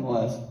happen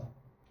was,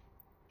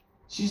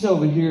 she's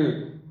over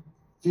here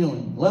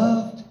feeling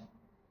loved,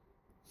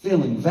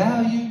 feeling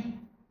valued,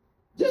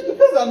 just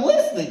because I'm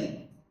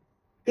listening.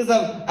 Because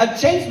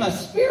I've changed my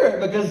spirit,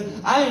 because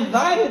I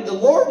invited the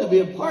Lord to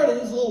be a part of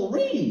this little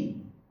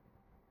ring.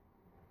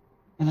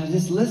 And I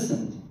just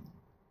listened.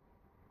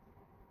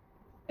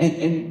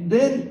 And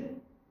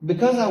then,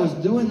 because I was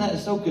doing that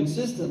so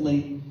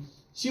consistently,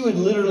 she would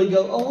literally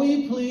go, oh, will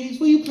you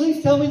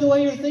please tell me the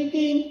way you're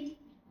thinking?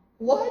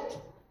 What?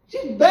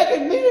 She's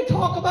begging me to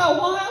talk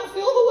about why I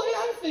feel the way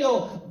I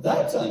feel.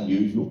 That's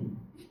unusual.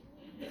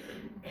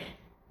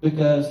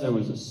 Because there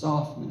was a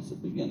softness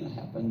that began to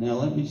happen. Now,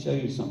 let me show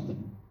you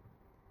something.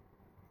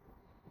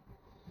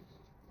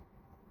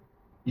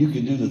 You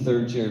can do the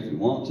third chair if you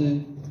want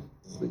to,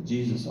 but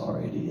Jesus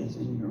already is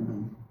in your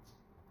room.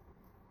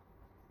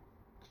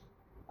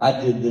 I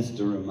did this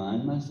to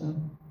remind myself.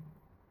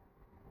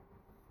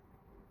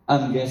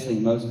 I'm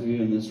guessing most of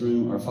you in this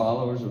room are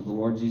followers of the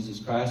Lord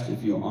Jesus Christ.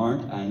 If you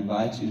aren't, I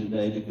invite you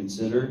today to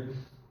consider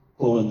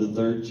pulling the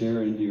third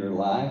chair into your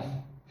life,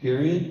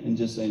 period, and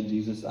just saying,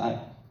 Jesus,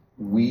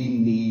 we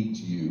need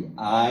you.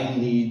 I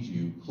need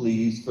you.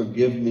 Please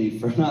forgive me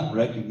for not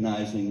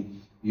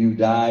recognizing you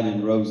died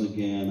and rose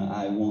again.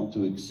 I want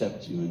to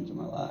accept you into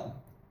my life.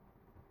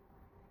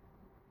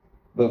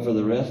 But for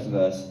the rest of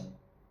us,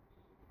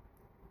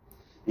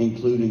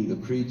 including the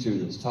preacher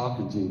that's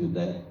talking to you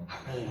today,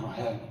 I really don't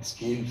have an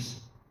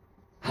excuse.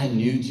 I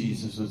knew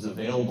Jesus was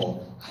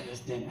available. I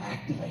just didn't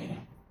activate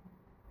him.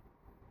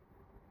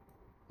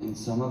 And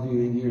some of you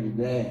in here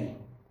today,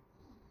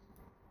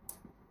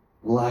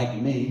 like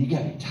me, you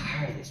got to be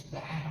tired of this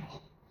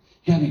battle.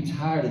 You got to be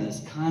tired of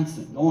this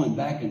constant going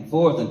back and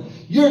forth. And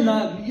you're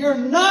not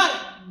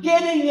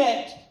getting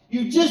it.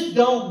 You just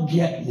don't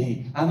get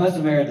me. I must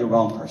have married the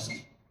wrong person.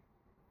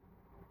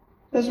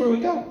 That's where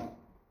we go.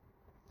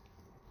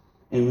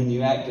 And when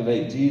you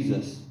activate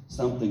Jesus,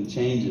 something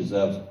changes.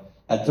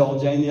 I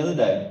told Jane the other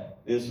day,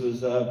 this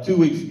was 2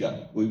 weeks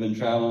ago. We've been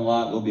traveling a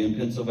lot. We'll be in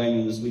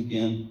Pennsylvania this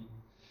weekend.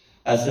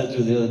 I said to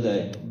her the other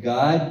day,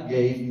 God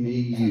gave me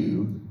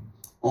you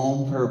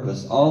on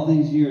purpose. All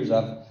these years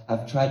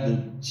I've tried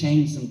to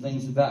change some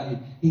things about you.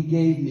 He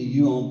gave me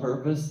you on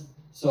purpose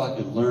so I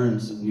could learn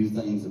some new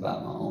things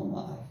about my own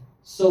life.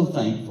 So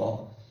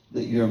thankful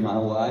that you're my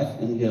wife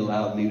and he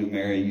allowed me to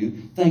marry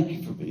you. Thank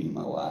you for being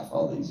my wife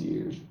all these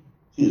years.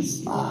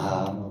 Just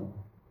smile.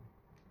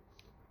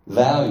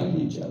 Valued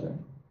each other.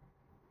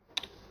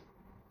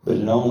 But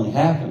it only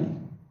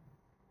happened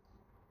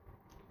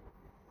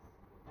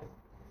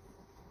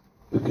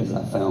because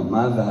I found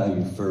my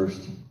value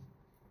first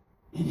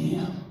in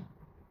him.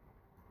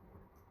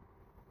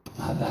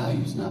 My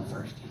value's not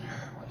first in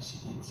her, what she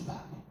thinks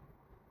about me.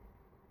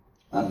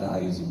 My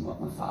value's in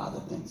what my Father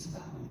thinks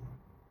about me.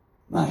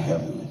 My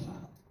Heavenly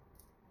Father.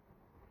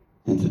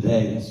 And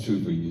today, that's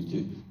true for you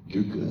too.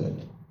 You're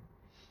good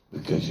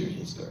because you're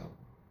his girl.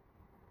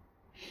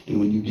 And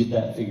when you get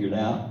that figured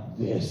out,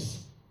 it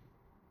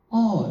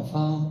falls,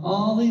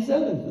 all these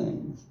other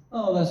things.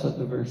 Oh, that's what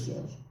the verse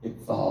says. It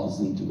falls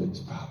into its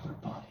proper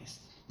place.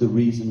 The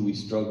reason we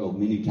struggle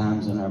many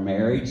times in our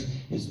marriage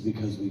is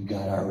because we've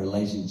got our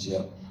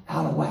relationship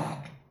out of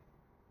whack.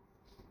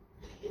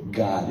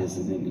 God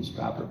isn't in his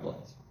proper place.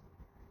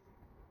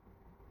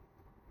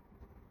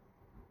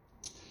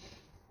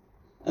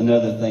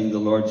 Another thing the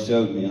Lord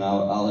showed me, and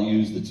I'll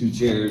use the 2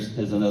 chairs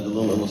as another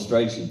little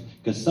illustration,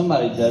 because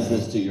somebody does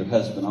this to your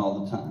husband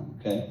all the time,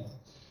 okay?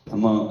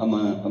 I'm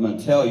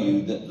gonna tell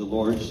you that the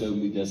Lord showed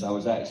me this. I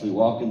was actually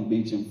walking the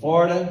beach in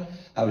Florida.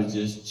 I was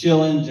just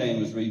chilling.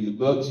 Jane was reading a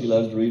book. She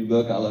loves to read a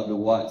book. I love to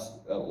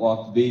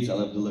walk the beach. I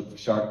love to look for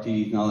shark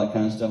teeth and all that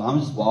kind of stuff.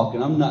 I'm just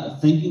walking. I'm not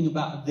thinking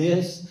about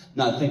this.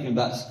 I'm not thinking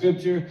about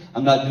scripture.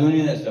 I'm not doing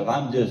any of that stuff.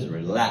 I'm just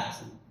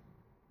relaxing.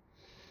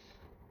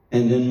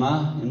 And in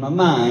my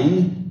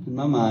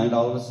mind,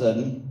 all of a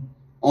sudden,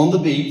 on the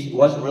beach, it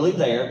wasn't really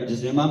there, but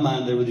just in my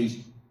mind, there were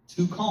these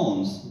 2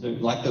 cones. They're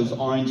like those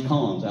orange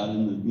cones out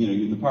in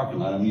the parking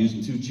lot. I'm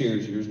using 2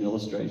 chairs here as an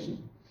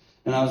illustration.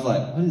 And I was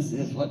like, what is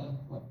this? What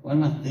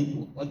am I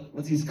thinking?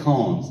 What's these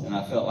cones? And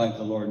I felt like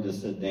the Lord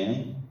just said,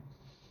 Dan,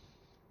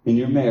 in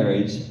your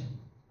marriage,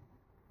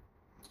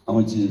 I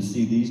want you to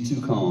see these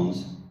 2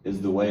 cones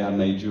as the way I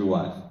made your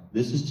wife.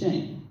 This is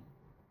Jane.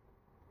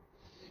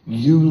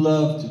 You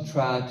love to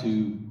try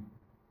to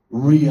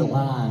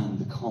realign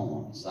the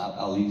cones.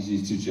 I'll use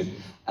these 2 chairs.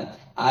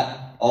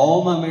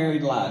 All my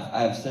married life,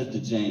 I have said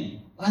to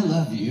Jane, I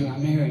love you. I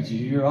married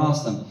you. You're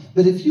awesome.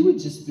 But if you would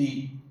just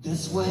be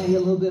this way a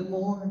little bit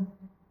more,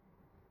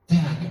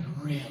 then I could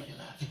really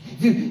love you.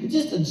 If you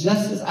just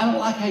adjust this, I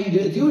don't like how you do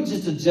it. If you would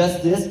just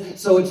adjust this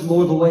so it's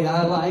more the way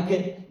I like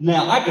it,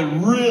 now I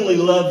could really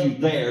love you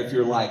there if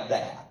you're like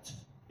that.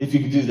 If you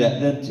could do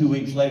that. Then 2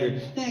 weeks later,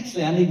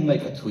 actually, I need to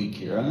make a tweak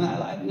here.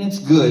 It's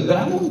good, but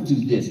I want to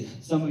do this.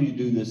 Some of you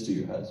do this to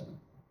your husband.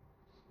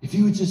 If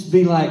you would just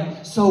be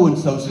like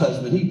so-and-so's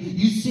husband,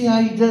 you see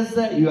how he does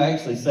that? You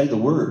actually say the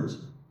words.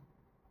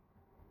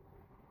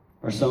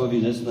 Or some of you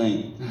just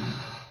think,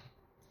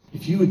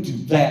 if you would do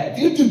that,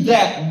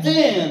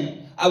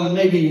 then I would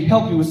maybe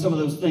help you with some of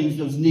those things,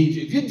 those needs.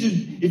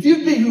 If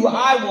you'd be who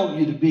I want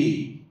you to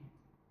be.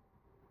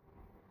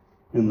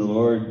 And the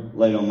Lord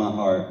laid on my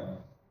heart,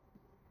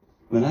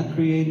 when I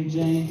created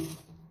Jane,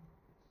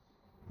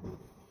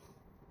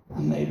 I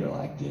made her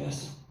like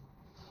this.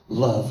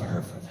 Love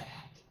her for that.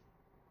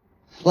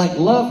 Like,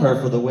 love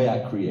her for the way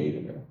I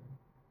created her.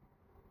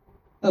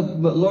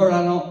 But Lord,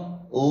 I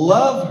don't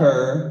love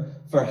her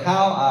for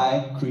how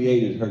I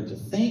created her to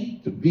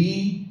think, to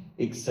be,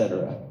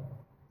 etc.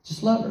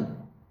 Just love her.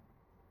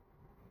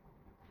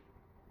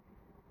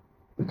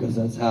 Because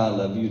that's how I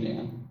love you,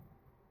 Dan.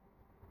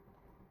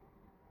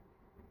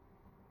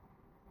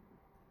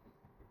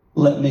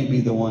 Let me be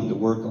the one to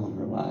work on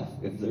her life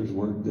if there's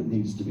work that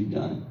needs to be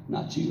done,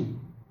 not you.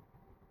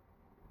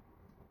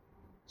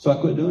 So I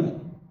quit doing it.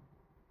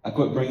 I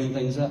quit bringing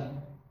things up.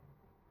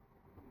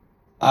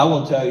 I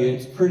will tell you,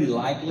 it's pretty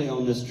likely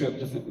on this trip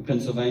to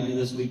Pennsylvania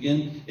this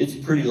weekend, it's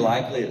pretty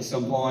likely at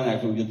some point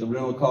after we get the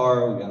rental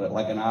car, we got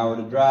like an hour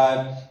to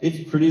drive,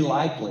 it's pretty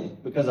likely,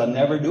 because I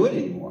never do it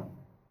anymore.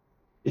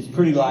 It's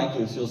pretty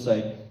likely she'll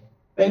say,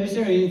 babe, is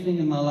there anything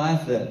in my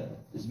life that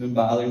has been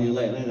bothering you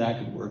lately that I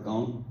could work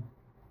on?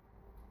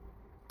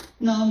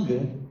 No, I'm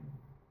good.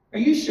 Are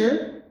you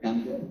sure?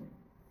 I'm good.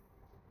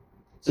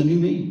 It's a new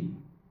me.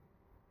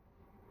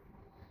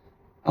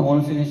 I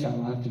want to finish our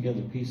life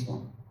together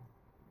peaceful.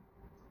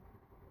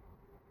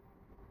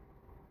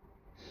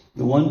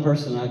 The one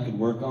person I could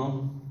work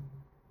on,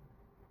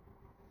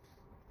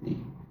 me.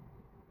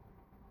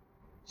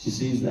 She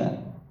sees that.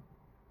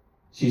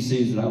 She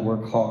sees that I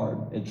work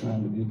hard at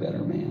trying to be a better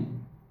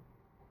man.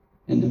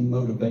 And it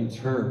motivates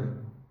her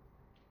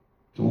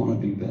to want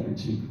to be better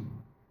too.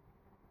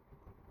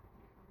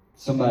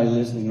 Somebody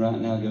listening right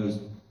now goes,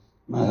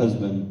 my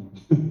husband,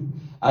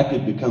 I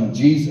could become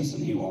Jesus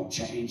and he won't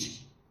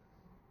change.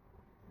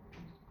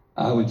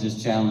 I would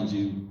just challenge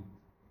you,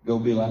 go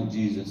be like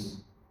Jesus.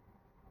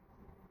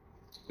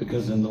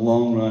 Because in the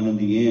long run, in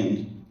the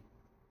end,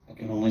 I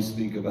can only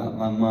speak about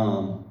my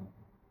mom.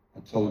 I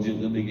told you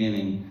at the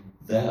beginning,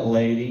 that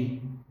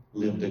lady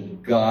lived a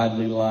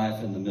godly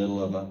life in the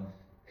middle of a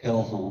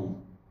hell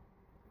home.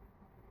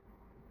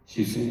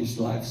 She finished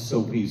life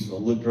so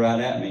peaceful. Looked right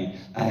at me.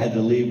 I had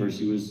to leave her.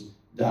 She was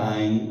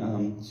dying.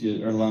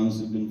 Her lungs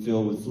had been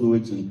filled with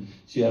fluids, and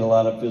she had a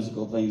lot of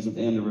physical things at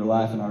the end of her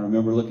life. And I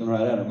remember looking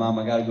right at her. Mom,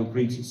 I got to go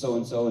preach at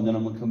so-and-so, and then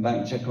I'm going to come back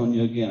and check on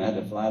you again. I had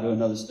to fly to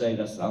another state.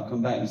 I said, I'll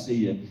come back and see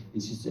you.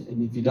 And she said,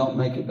 and if you don't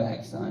make it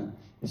back, son,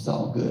 it's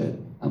all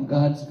good. I'm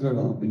God's girl.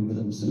 I'll be with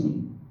him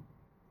soon.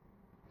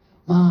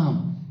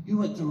 Mom, you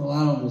went through a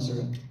lot on this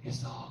earth.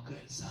 It's all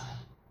good, son.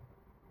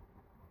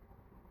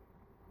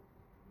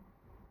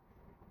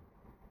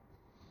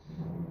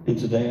 And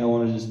today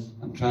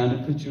I'm trying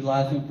to put your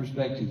life in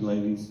perspective,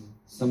 ladies.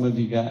 Some of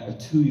you got a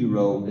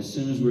 2-year-old. As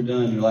soon as we're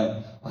done, you're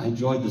like, I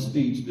enjoyed the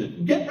speech,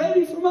 but get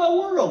ready for my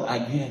world. I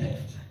get it.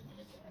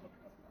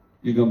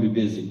 You're going to be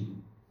busy.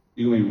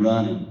 You're going to be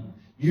running.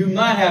 You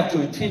might have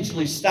to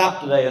intentionally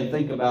stop today and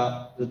think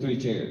about the 3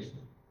 chairs,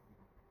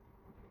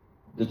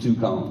 the 2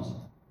 cones.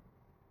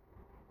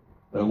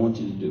 But I want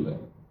you to do it.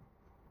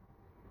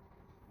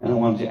 And I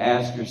want you to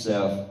ask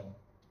yourself,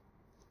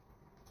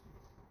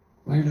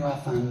 where do I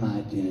find my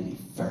identity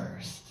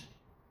first?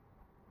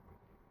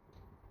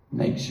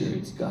 Make sure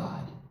it's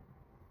God.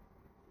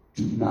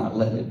 Do not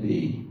let it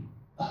be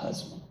a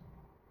husband.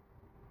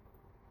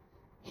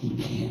 He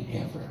can't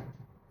ever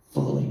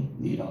fully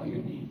meet all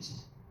your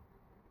needs.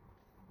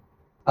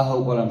 I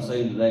hope what I'm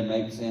saying today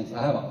makes sense.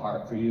 I have a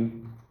heart for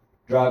you.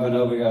 Driving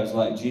over here, I was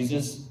like,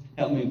 Jesus,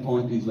 help me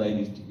point these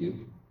ladies to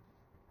you.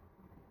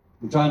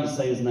 I'm trying to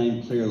say his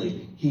name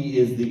clearly. He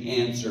is the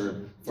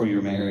answer for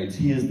your marriage.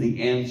 He is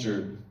the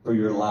answer for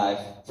your life,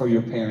 for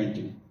your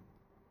parenting.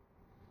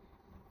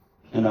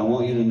 And I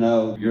want you to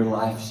know you're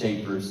life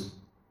shapers.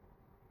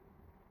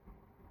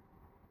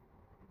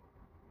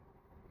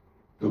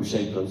 Go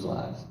shape those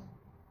lives.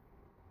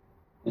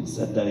 And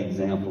set that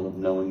example of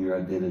knowing your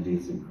identity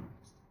is in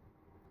Christ.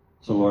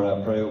 So Lord,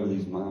 I pray over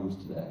these moms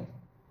today.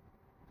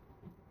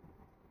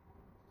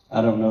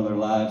 I don't know their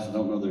lives. I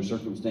don't know their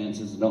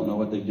circumstances. I don't know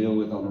what they deal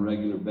with on a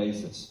regular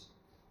basis.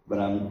 But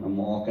I'm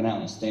walking out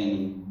and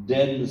standing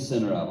dead in the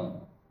center of them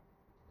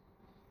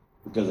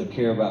because I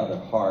care about their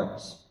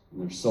hearts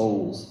and their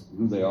souls, and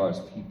who they are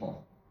as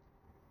people.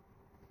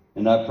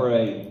 And I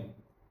pray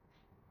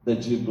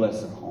that you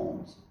bless their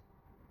homes.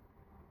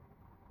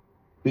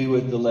 Be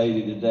with the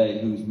lady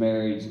today whose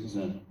marriage is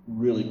in a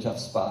really tough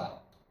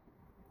spot.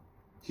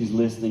 She's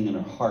listening and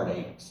her heart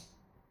aches.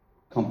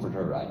 Comfort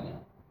her right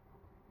now.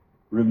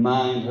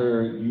 Remind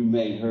her you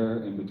made her,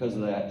 and because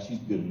of that, she's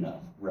good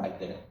enough. Right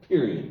there.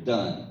 Period.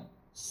 Done.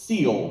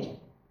 Sealed.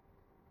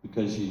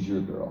 Because she's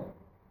your girl.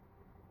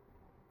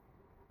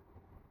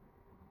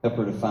 Help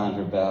her to find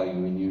her value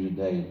in you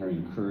today and her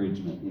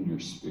encouragement in your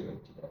spirit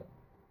today.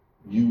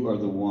 You are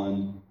the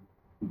one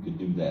who can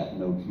do that.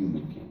 No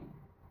human can.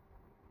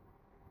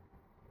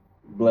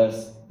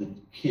 Bless the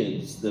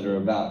kids that are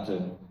about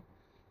to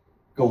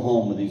go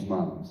home with these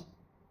moms.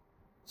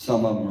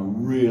 Some of them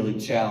are really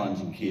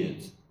challenging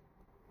kids.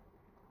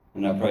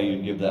 And I pray you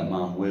give that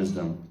mom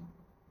wisdom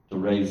to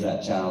raise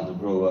that child to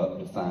grow up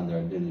to find their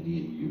identity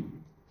in you.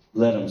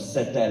 Let them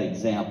set that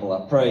example.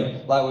 I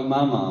pray, like with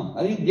my mom.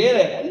 I didn't get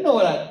it. I didn't know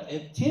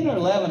at 10 or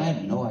 11, I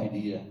had no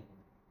idea.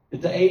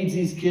 At the age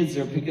these kids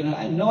are picking up,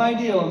 I had no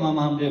idea what my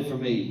mom did for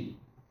me.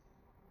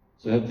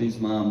 So help these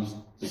moms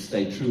to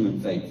stay true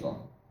and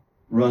faithful.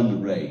 Run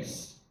the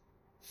race.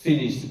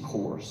 Finish the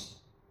course.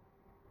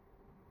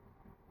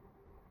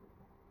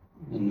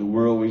 In the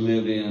world we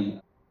live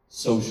in,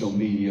 social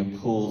media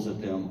pulls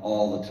at them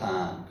all the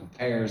time,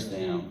 compares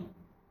them.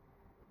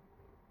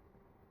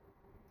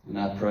 And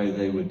I pray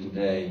they would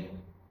today,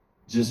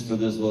 just for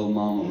this little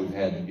moment we've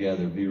had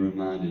together, be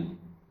reminded,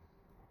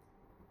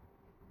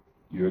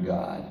 you're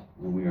God,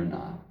 and we are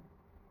not.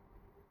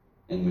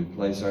 And we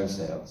place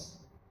ourselves,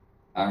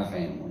 our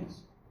families,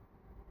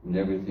 and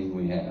everything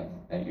we have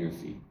at your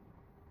feet.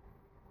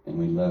 And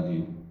we love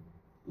you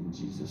in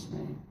Jesus'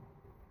 name.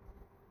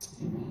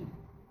 Amen.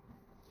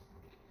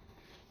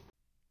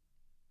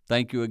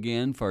 Thank you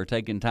again for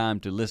taking time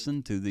to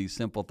listen to these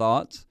simple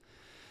thoughts.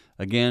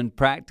 Again,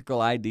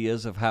 practical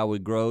ideas of how we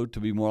grow to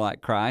be more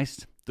like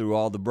Christ through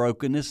all the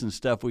brokenness and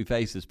stuff we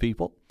face as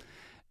people.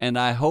 And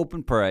I hope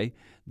and pray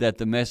that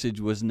the message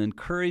was an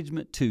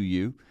encouragement to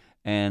you.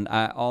 And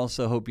I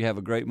also hope you have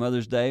a great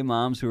Mother's Day,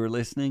 moms who are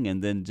listening,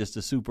 and then just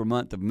a super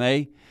month of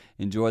May.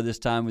 Enjoy this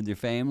time with your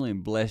family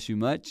and bless you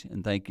much.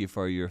 And thank you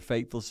for your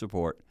faithful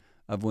support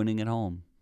of Winning at Home.